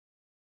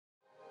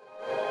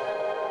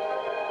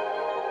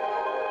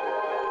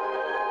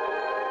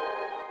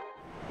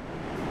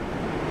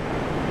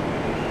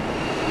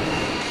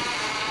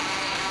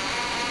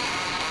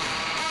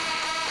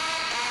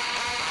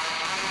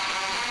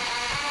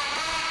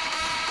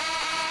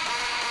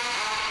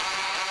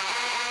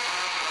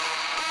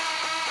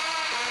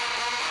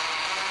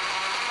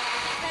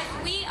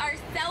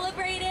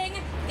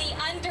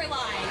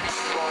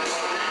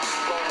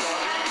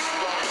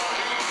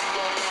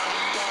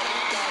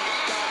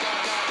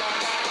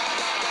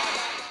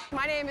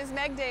is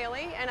Meg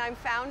Daly, and I'm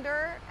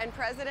founder and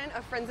president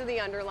of Friends of the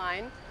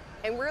Underline,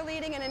 and we're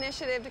leading an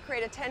initiative to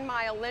create a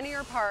 10-mile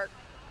linear park,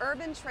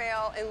 urban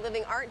trail, and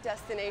living art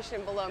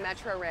destination below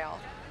Metro Rail.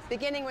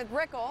 Beginning with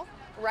Brickell,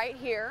 right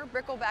here.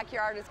 Brickell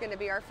Backyard is going to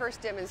be our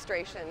first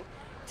demonstration.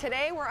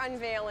 Today we're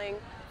unveiling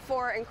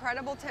 4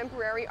 incredible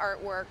temporary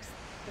artworks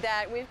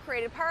that we've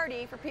created a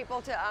party for people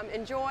to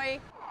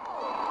enjoy.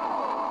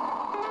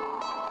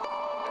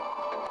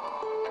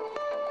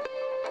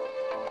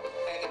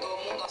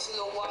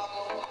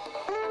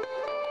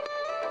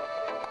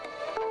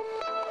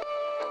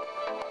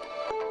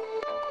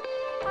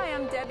 Hi,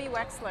 I'm Debbie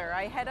Wexler.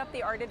 I head up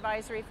the art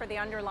advisory for the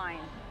Underline.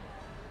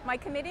 My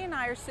committee and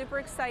I are super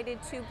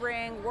excited to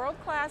bring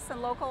world-class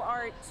and local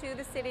art to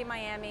the city of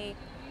Miami.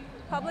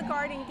 Public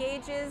art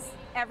engages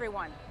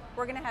everyone.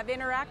 We're going to have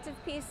interactive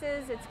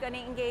pieces. It's going to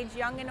engage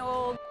young and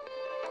old.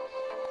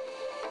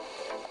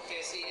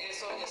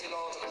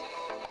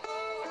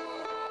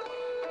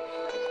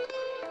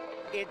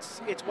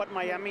 It's what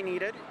Miami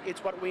needed.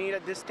 It's what we need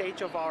at this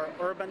stage of our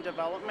urban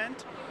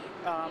development.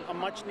 A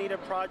much needed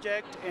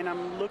project, and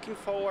I'm looking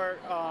forward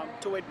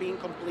to it being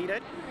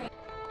completed.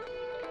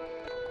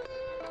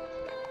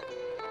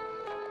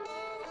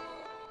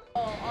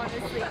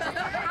 Honestly, just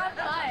have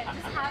fun.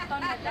 Just have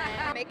fun with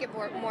it. Make it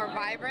more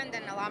vibrant,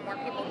 then a lot more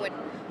people would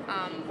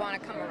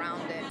want to come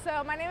around it.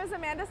 So my name is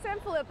Amanda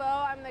Sanfilippo.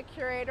 I'm the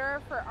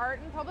curator for art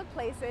in public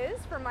places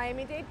for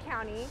Miami-Dade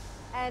County.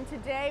 And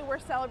today we're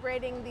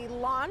celebrating the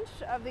launch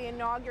of the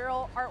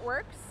inaugural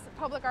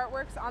public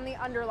artworks on the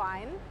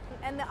Underline.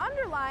 And the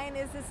Underline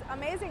is this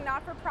amazing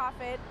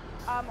not-for-profit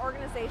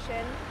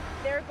organization.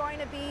 They're going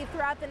to be,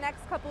 throughout the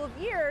next couple of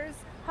years,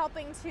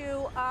 helping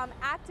to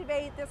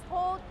activate this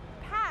whole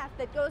path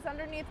that goes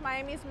underneath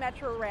Miami's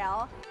Metro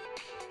Rail.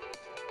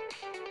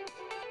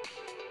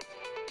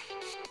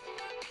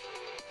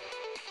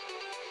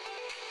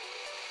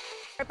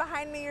 Right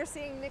behind me you're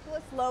seeing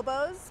Nicolas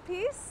Lobo's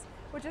piece,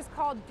 which is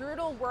called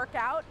Brutal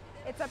Workout.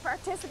 It's a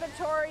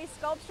participatory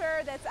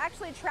sculpture that's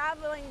actually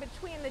traveling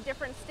between the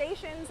different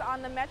stations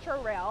on the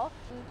Metro Rail.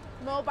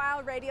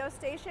 Mobile radio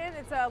station,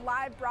 it's a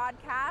live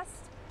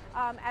broadcast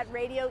at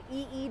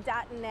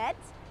radioee.net.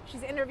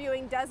 She's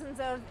interviewing dozens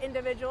of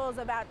individuals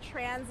about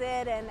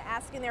transit and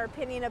asking their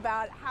opinion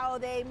about how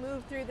they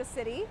move through the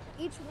city.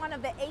 Each one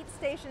of the 8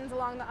 stations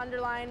along the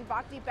Underline,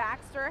 Bhakti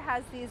Baxter,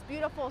 has these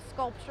beautiful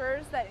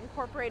sculptures that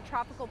incorporate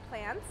tropical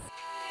plants.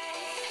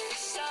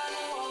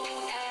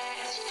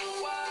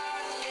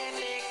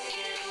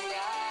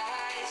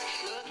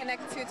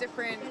 Connect 2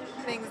 different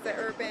things, the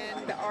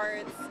urban, the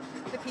arts,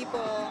 the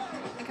people,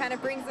 and kind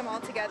of brings them all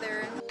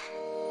together.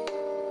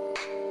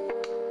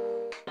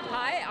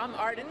 Hi, I'm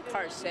Arden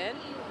Carson,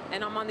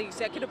 and I'm on the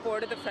executive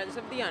board of the Friends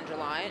of the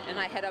Underline, and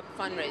I head up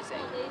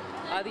fundraising.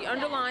 The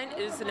Underline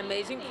is an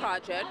amazing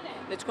project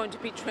that's going to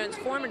be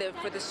transformative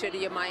for the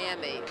city of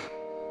Miami.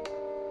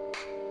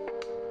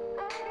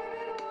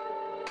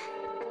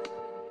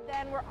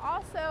 Then we're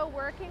also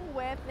working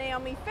with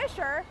Naomi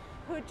Fisher,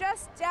 who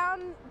just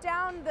down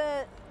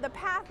the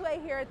pathway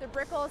here at the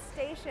Brickell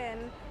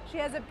station, she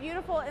has a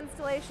beautiful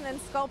installation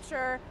and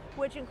sculpture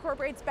which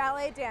incorporates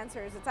ballet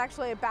dancers. It's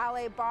actually a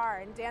ballet bar,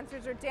 and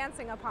dancers are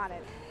dancing upon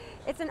it.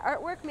 It's an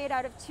artwork made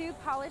out of 2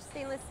 polished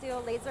stainless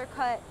steel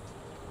laser-cut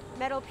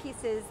metal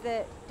pieces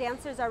that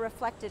dancers are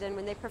reflected in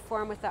when they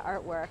perform with the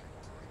artwork.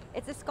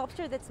 It's a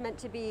sculpture that's meant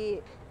to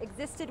be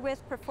existed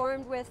with,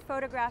 performed with,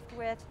 photographed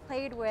with,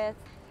 played with,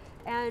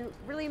 and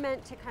really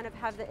meant to kind of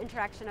have the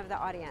interaction of the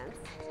audience.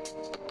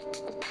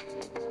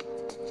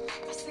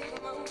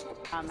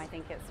 I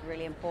think it's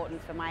really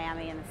important for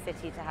Miami and the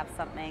city to have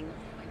something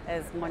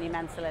as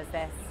monumental as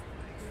this,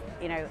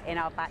 you know, in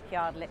our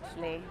backyard,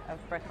 literally, of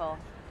Brickell,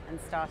 and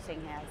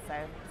starting here. So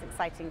it's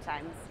exciting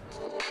times.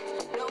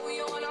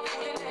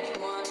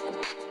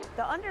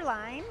 The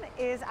Underline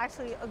is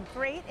actually a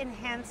great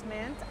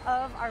enhancement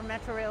of our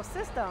Metro Rail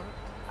system.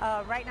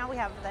 Right now we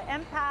have the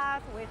M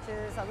path, which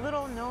is a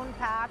little known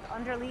path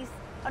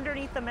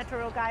underneath the Metro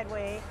Rail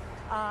guideway,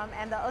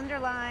 and the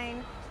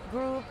Underline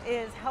group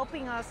is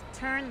helping us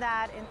turn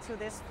that into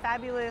this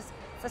fabulous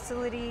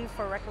facility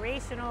for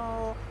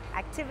recreational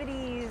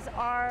activities,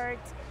 art,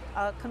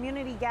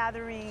 community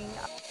gathering.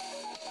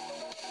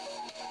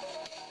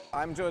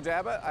 I'm George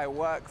Abbott. I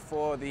work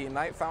for the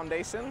Knight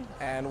Foundation,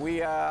 and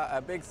we are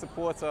a big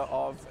supporter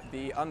of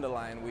the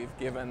Underline. We've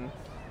given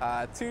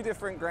 2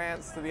 different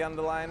grants to the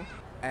Underline,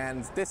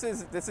 and this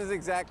is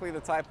exactly the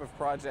type of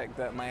project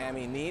that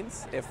Miami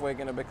needs if we're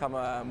going to become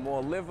a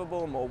more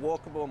livable, more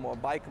walkable, more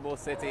bikeable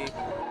city.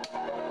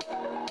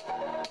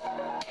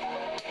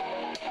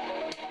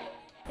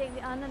 I think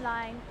the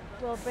Underline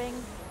will bring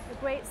a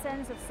great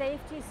sense of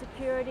safety,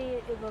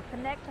 security. It will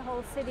connect the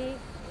whole city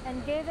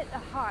and give it a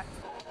heart.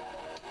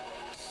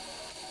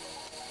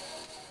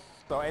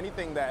 So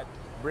anything that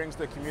brings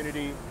the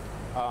community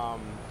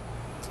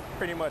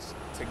pretty much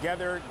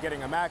together, getting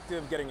them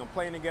active, getting them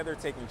playing together,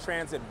 taking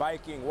transit,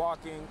 biking,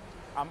 walking.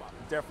 I'm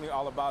definitely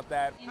all about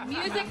that.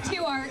 Music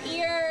to our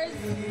ears,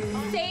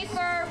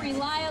 safer,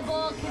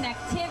 reliable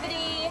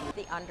connectivity.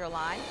 The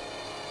Underline